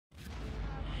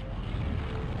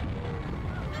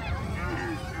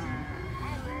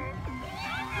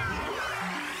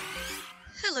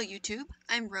Hello YouTube,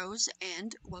 I'm Rose,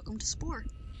 and welcome to Spore.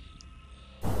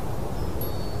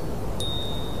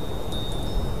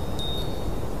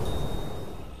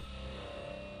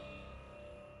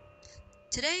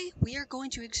 Today, we are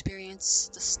going to experience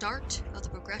the start of the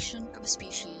progression of a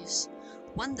species,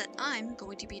 one that I'm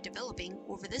going to be developing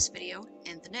over this video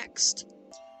and the next.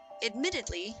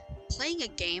 Admittedly, playing a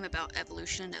game about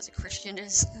evolution as a Christian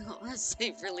is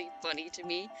honestly really funny to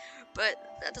me,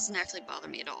 but that doesn't actually bother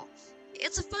me at all.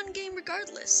 It's a fun game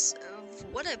regardless of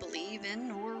what I believe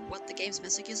in or what the game's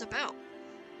message is about.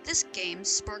 This game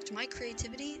sparked my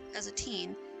creativity as a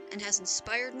teen and has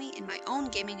inspired me in my own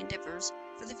gaming endeavors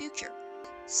for the future.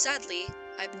 Sadly,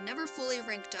 I've never fully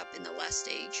ranked up in the last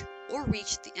stage or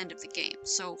reached the end of the game,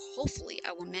 so hopefully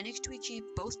I will manage to achieve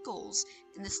both goals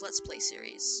in this Let's Play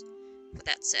series. With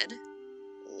that said,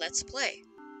 let's play!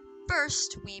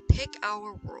 First, we pick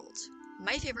our world.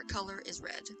 My favorite color is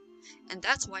red, and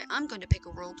that's why I'm going to pick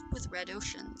a world with red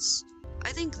oceans.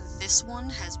 I think this one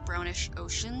has brownish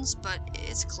oceans, but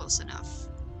it's close enough.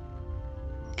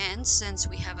 And since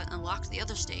we haven't unlocked the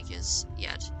other stages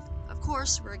yet, of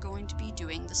course we're going to be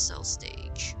doing the cell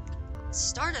stage.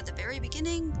 Start at the very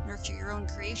beginning, nurture your own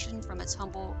creation from its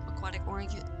humble aquatic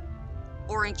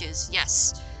oranges,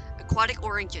 yes. Aquatic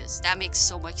oranges, that makes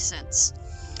so much sense.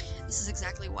 This is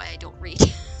exactly why I don't read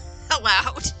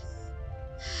aloud.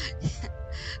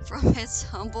 From its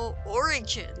humble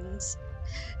origins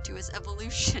to its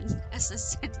evolution as a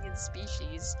sentient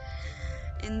species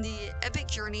in the epic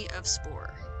journey of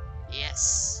Spore.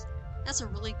 Yes, that's a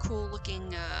really cool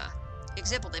looking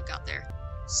example they've got there.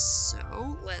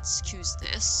 So let's choose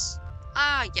this.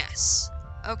 Ah, yes.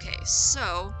 Okay,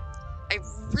 so I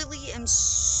really am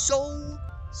so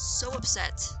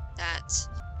upset that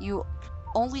you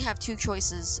only have two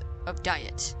choices of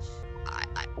diet.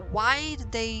 Why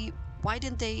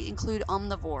didn't they include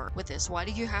omnivore with this? Why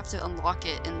did you have to unlock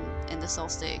it in the cell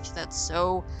stage? That's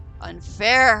so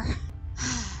unfair.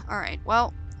 Alright,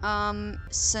 well,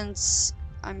 since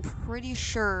I'm pretty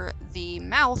sure the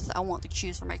mouth I want to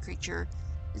choose for my creature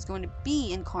is going to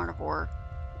be in carnivore,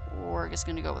 we're just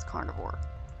going to go with carnivore.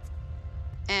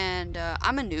 And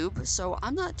I'm a noob, so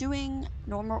I'm not doing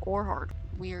normal or hard.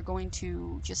 We are going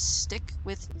to just stick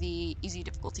with the easy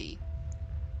difficulty.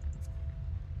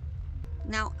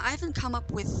 Now, I haven't come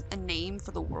up with a name for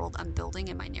the world I'm building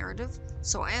in my narrative,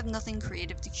 so I have nothing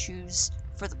creative to choose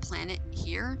for the planet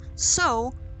here,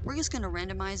 so we're just going to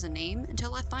randomize a name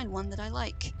until I find one that I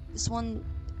like. This one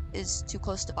is too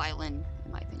close to violin,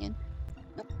 in my opinion.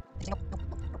 Nope. Anyway.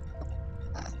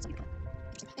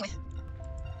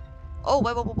 Oh,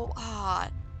 whoa.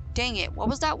 Ah, dang it. What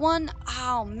was that one?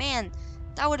 Oh, man.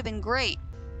 That would have been great.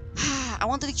 I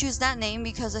wanted to choose that name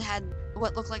because it had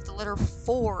what looked like the letter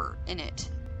 4 in it.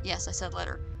 Yes, I said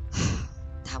letter.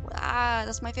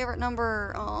 That's my favorite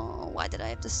number. Oh, why did I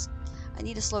have to... I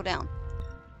need to slow down.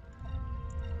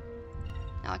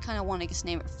 Now I kind of want to just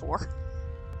name it 4.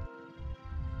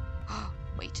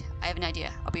 Wait, I have an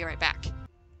idea. I'll be right back.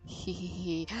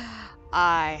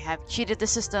 I have cheated the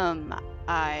system.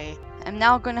 I am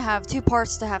now going to have 2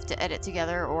 parts to have to edit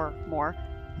together, or more.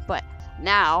 But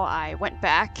now I went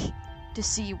back to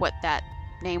see what that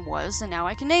name was, and now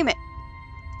I can name it.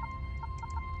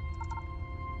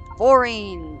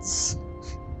 Foreigns.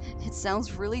 It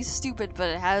sounds really stupid, but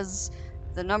it has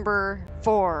the number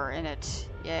 4 in it.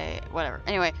 Yay, whatever.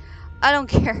 Anyway, I don't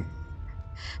care.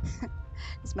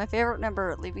 It's my favorite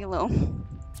number. Leave me alone.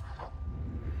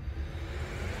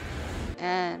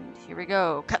 And here we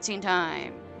go. Cutscene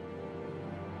time.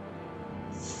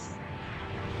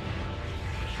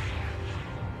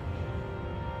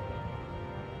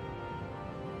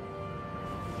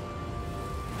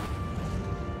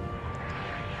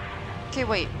 Okay,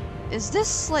 wait. Is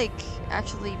this, like,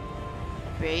 actually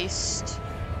based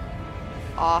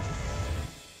off,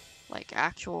 like,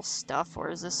 actual stuff, or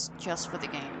is this just for the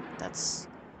game? That's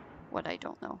what I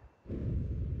don't know.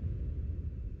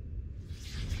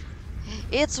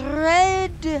 It's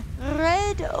red!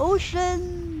 Red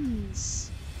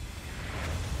oceans!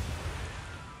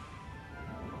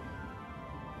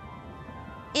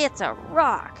 It's a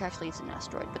rock! Actually, it's an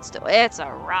asteroid, but still, it's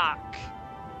a rock!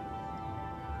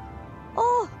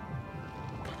 Oh!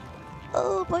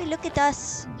 Oh boy, look at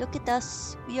us! Look at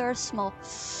us! We are small.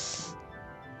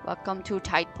 Welcome to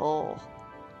Tide Pool.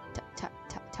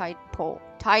 Tide Pool.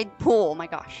 Tide Pool, oh my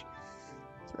gosh.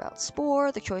 Throughout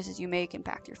Spore, the choices you make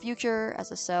impact your future.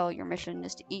 As a cell, your mission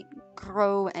is to eat,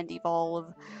 grow, and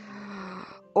evolve,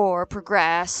 or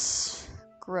progress.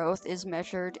 Growth is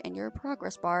measured in your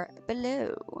progress bar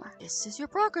below. This is your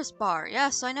progress bar.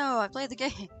 Yes, I know, I played the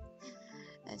game.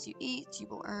 As you eat, you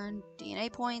will earn DNA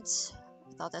points.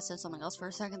 I thought that said something else for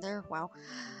a second there. Wow.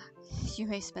 You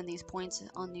may spend these points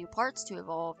on new parts to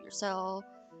evolve yourself.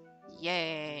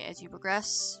 Yay! As you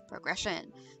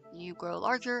progression, you grow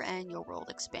larger and your world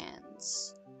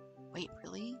expands. Wait,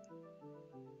 really?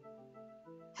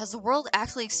 Has the world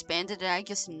actually expanded and I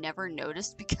just never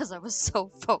noticed because I was so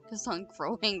focused on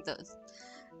growing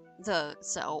the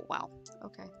cell? Wow.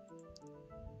 Okay.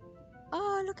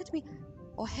 Oh, look at me.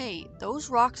 Oh, hey, those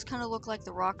rocks kind of look like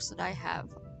the rocks that I have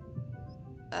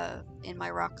in my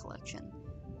rock collection.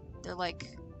 They're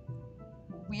like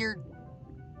weird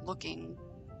looking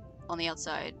on the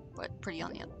outside, but pretty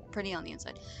on the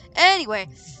inside. Anyway,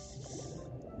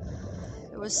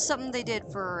 it was something they did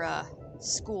for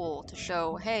school to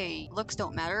show, hey, looks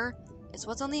don't matter. It's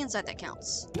what's on the inside that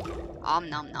counts.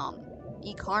 Om-nom-nom.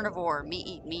 Eat carnivore. Me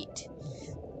eat meat.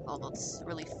 Although it's a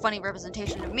really funny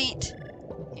representation of meat.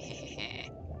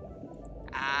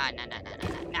 Ah, nah, nah, nah,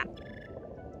 nah, nah, nah.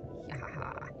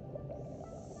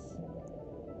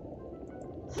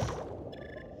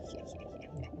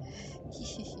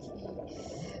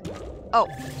 Oh,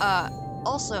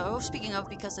 also, speaking of,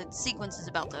 because the sequence is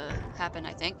about to happen,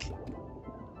 I think.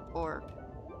 Or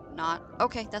not.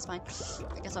 Okay, that's fine.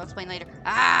 I guess I'll explain later.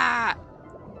 Ah!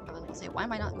 I was gonna say, why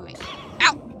am I not moving?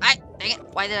 Ow! Ah, dang it!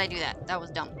 Why did I do that? That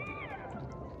was dumb.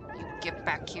 You get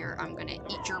back here. I'm gonna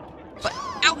eat your butt.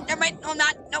 Ow! Never mind! No, I'm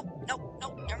not! No, no,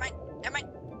 no! Never mind! Never mind!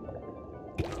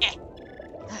 Eh.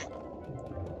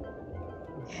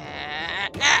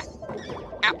 Ah.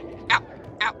 Ow! Ow!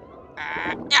 Ow!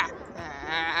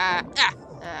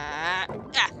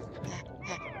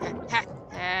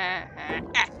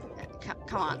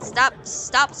 Come on,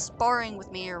 stop sparring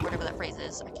with me, or whatever that phrase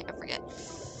is. I forget.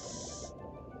 That's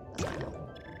what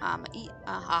I know. Eat.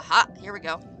 Haha. Here we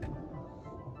go.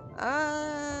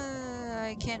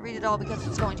 I can't read it all because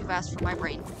it's going too fast for my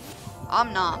brain.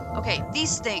 Om-nom. Okay,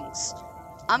 these things.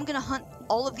 I'm gonna hunt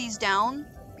all of these down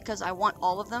because I want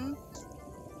all of them.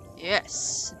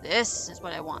 Yes, this is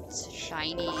what I want.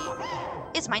 Shiny.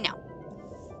 It's mine now.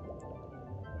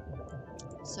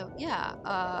 So, yeah,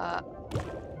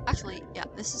 actually, yeah,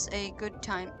 this is a good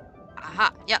time.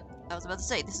 Aha, yep, I was about to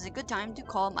say, this is a good time to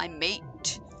call my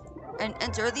mate. And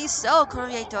enter the cell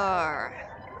creator.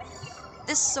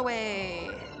 This way.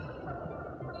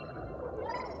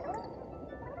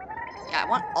 Yeah, I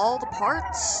want all the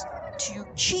parts to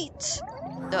cheat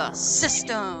the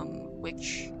system,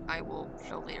 which I will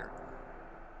show later.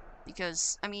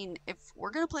 Because, I mean, if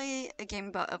we're gonna play a game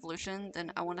about evolution,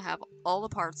 then I want to have all the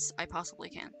parts I possibly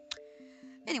can.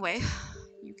 Anyway,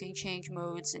 you can change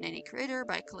modes in any creator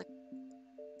by clicking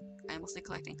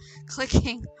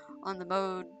on the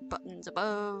mode buttons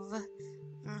above.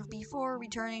 Before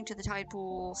returning to the tide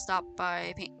pool, stop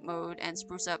by paint mode and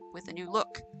spruce up with a new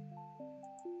look.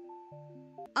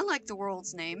 Unlike the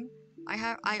world's name,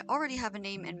 I already have a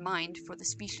name in mind for the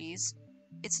species.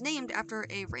 It's named after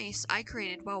a race I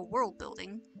created while world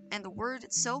building, and the word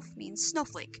itself means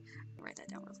snowflake. I'll write that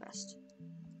down real fast.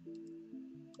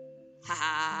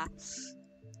 Haha.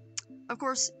 Of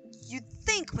course, you'd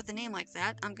think with a name like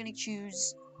that, I'm gonna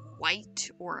choose white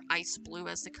or ice blue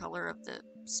as the color of the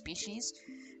species,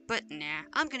 but nah,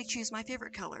 I'm gonna choose my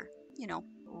favorite color. You know,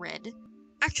 red.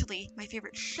 Actually, my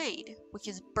favorite shade, which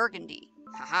is burgundy.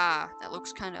 Haha, that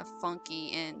looks kind of funky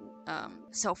in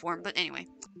cell form, but anyway.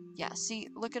 Yeah, see,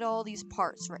 look at all these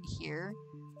parts right here.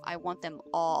 I want them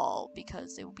all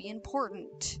because they will be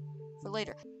important for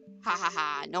later. Ha ha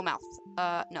ha, no mouth.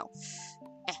 No.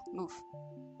 Move.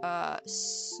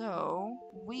 So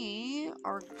we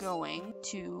are going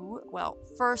to, well,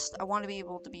 first I want to be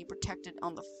able to be protected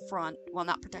on the front. Well,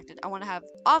 not protected. I want to have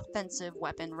offensive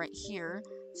weapon right here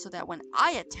so that when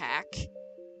I attack,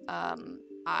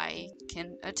 I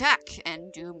can attack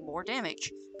and do more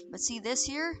damage. But see this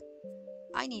here?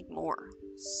 I need more.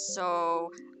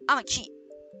 So I'm gonna cheat.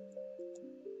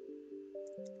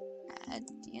 Add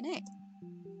DNA.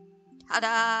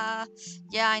 Ta-da!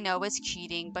 Yeah, I know it's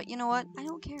cheating, but you know what? I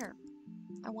don't care.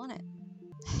 I want it.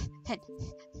 And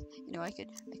you know, I could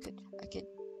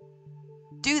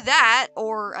do that,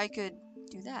 or I could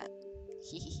do that.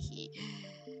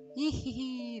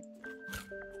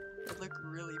 That look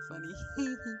really funny.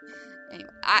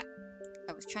 Anyway, I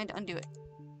was trying to undo it.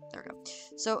 There we go.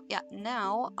 So yeah,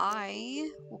 now I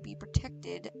will be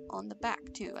protected on the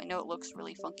back too. I know it looks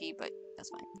really funky, but that's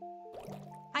fine.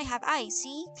 I have eyes,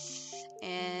 see?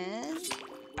 And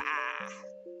bah!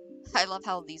 I love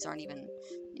how these aren't even,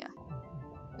 yeah.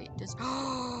 Wait, does,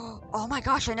 oh my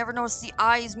gosh, I never noticed the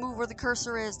eyes move where the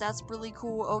cursor is. That's really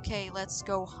cool. Okay, let's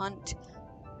go hunt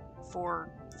for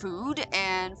food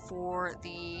and for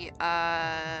the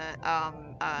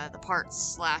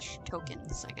parts /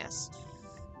 tokens, I guess.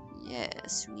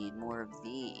 Yes, we need more of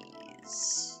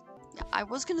these. Yeah, I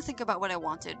was gonna think about what I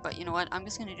wanted, but you know what? I'm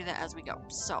just gonna do that as we go.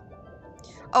 So,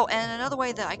 oh, and another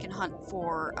way that I can hunt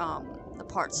for the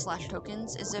parts /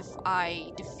 tokens is if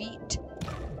I defeat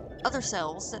other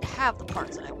cells that have the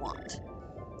parts that I want,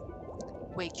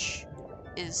 which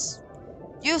is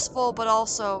useful, but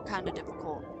also kind of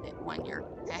difficult when you're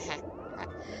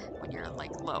when you're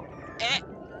like low.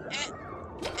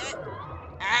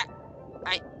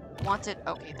 I wanted.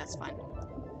 Okay, that's fine.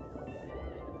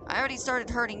 I already started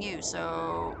hurting you,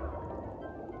 so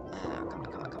come on.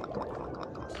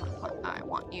 I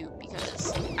want you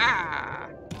because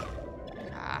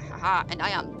haha, and I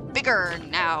am bigger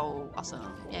now.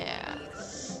 Awesome, yeah.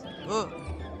 Ugh.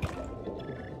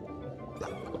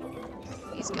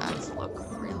 These guys look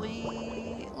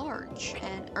really large,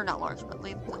 or not large, but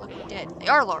they look dead. They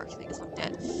are large. They just look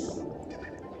dead.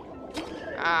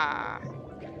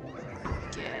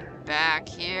 Get back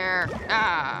here.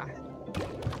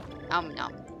 Nom.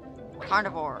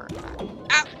 Carnivore.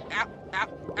 Ow.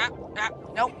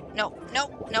 Nope.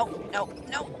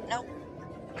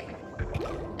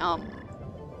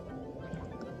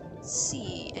 Let's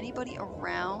see, anybody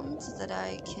around that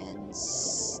I can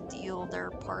steal their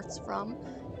parts from?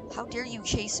 How dare you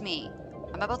chase me?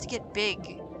 I'm about to get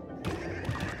big.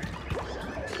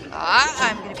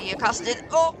 I'm gonna be accosted.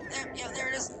 Oh, there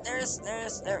it is.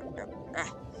 There.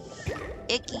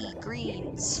 Icky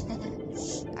greens.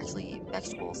 Actually,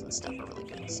 vegetables and stuff are really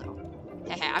good, so.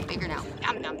 Haha, I'm bigger now.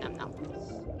 Nom.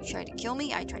 You tried to kill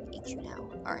me, I tried to eat you now.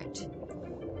 Alright. I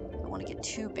don't want to get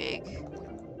too big,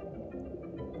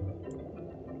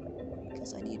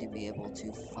 because I need to be able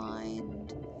to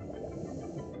find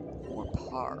more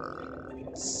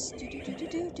parts.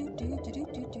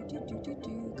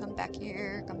 Come back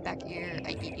here.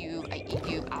 I eat you.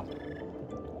 Ow.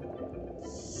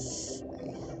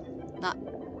 Not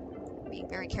being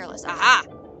very careless. Aha!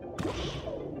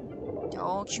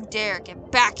 Don't you dare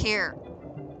get back here.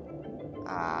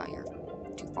 You're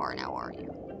too far now, are you?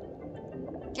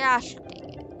 Gosh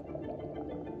dang it.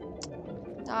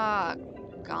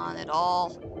 Doggone it all.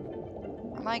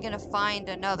 Where am I gonna find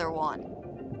another one?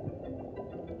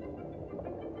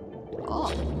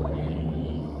 Oh.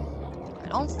 I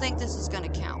don't think this is gonna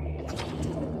count.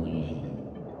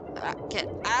 Get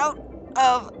out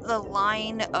of the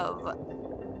line of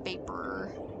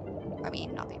vapor. I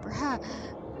mean, not vapor.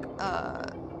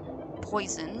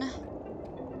 Poison.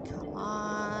 Come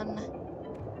on.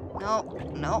 No.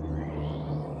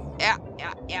 Yeah.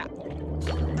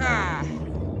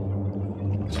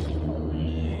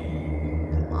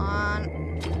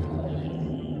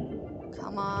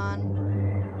 Come on.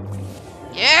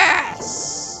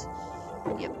 Yes!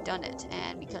 We have done it.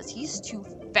 And because he's too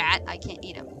fat, I can't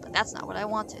eat him. But that's not what I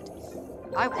wanted.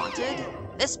 I wanted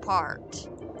this part.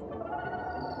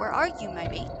 Where are you, my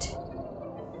mate?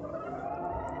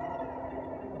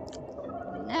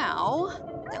 Now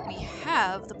that we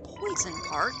have the poison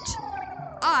part,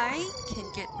 I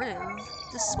can get rid of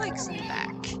the spikes in the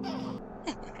back.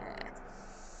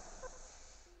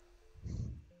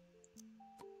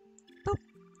 Boop.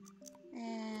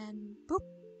 And boop.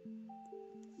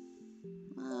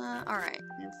 Alright.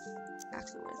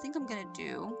 Actually, what I think I'm gonna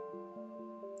do...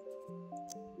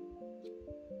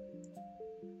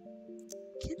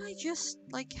 Can I just,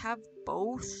 like, have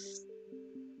both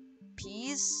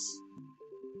peas?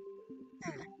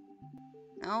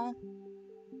 No?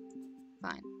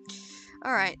 Fine.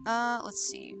 Alright, let's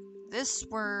see. This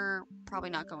we're probably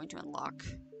not going to unlock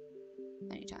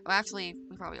anytime. Well, actually,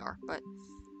 we probably are, but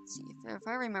let's see. If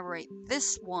I remember right,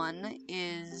 this one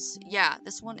is... Yeah,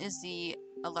 this one is the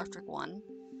electric one.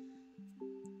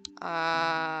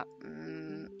 Yeah,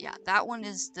 that one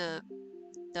is the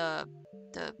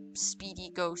speedy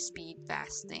go speed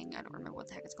fast thing. I don't remember what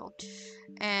the heck it's called.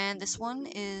 And this one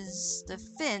is the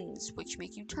fins, which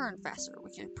make you turn faster,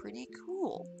 which is pretty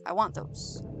cool. I want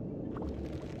those.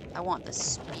 I want the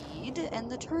speed and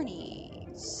the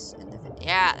turnies. And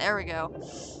yeah, there we go.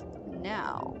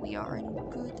 Now we are in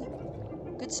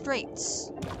good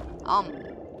straits. Nom.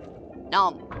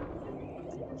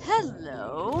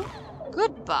 Hello.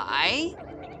 Goodbye.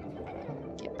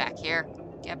 Get back here.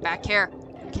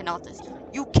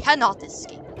 You cannot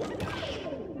escape.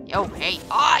 Yo, hey.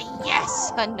 Ah,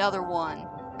 yes! Another one.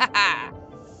 Haha.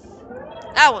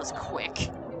 That was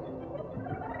quick.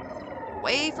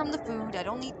 Away from the food. I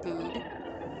don't need food.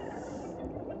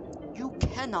 You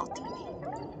cannot eat me.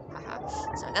 Haha.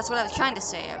 So that's what I was trying to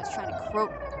say. I was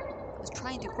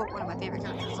trying to quote one of my favorite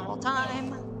characters of all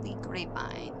time, the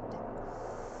Grapevine.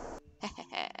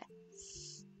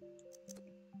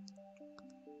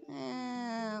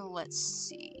 Let's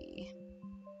see.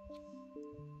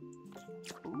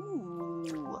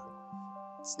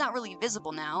 It's not really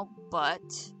visible now,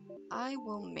 but I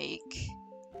will make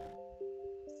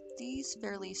these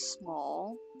fairly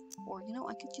small. Or, you know,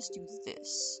 I could just do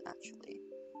this, actually.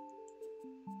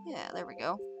 Yeah, there we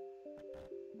go.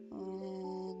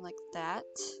 And like that.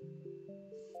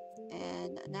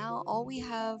 And now all we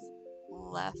have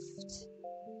left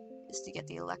is to get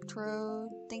the electrode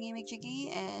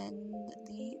thingy-majiggy and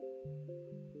the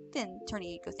fin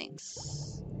turny-go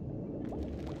things.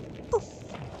 Poof!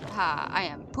 Ha! I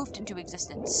am poofed into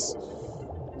existence.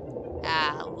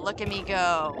 Ah, look at me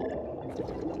go!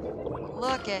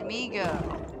 Look at me go!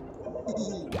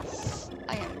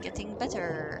 I am getting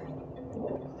better.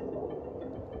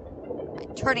 My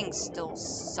turning still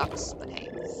sucks, but hey.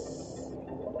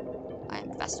 I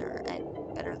am faster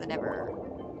and better than ever.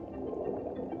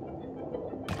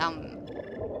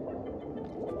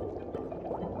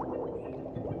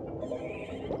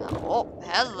 Oh,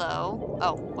 hello.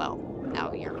 Oh, well,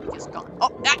 now you're just gone. Oh,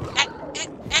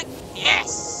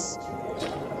 yes!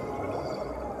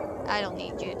 I don't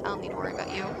need you. I don't need to worry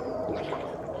about you.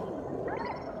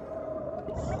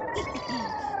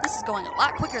 This is going a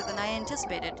lot quicker than I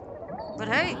anticipated. But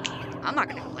hey, I'm not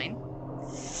gonna complain.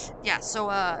 Yeah, so,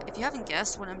 if you haven't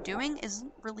guessed, what I'm doing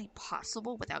isn't really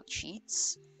possible without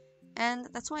cheats. And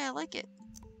that's why I like it.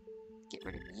 Get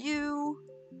rid of you.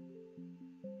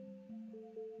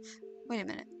 Wait a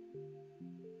minute.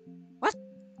 What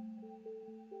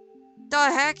the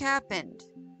heck happened?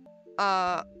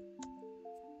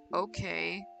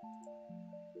 Okay.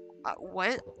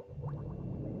 What?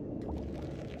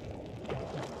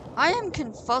 I am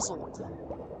confuzzled.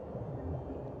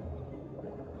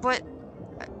 But,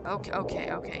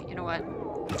 okay, you know what?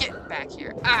 Get back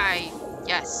here.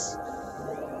 Yes.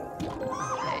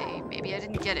 Maybe I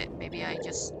didn't get it. Maybe I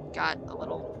just got a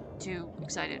little too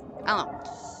excited. I don't know.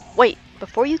 Wait,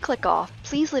 before you click off,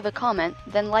 please leave a comment,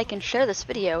 then like and share this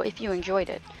video if you enjoyed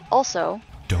it. Also,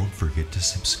 don't forget to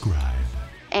subscribe.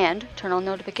 And turn on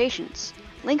notifications.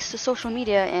 Links to social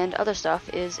media and other stuff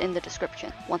is in the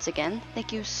description. Once again,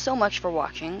 thank you so much for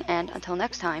watching, and until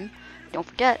next time, don't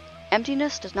forget,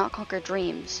 emptiness does not conquer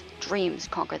dreams. Dreams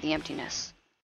conquer the emptiness.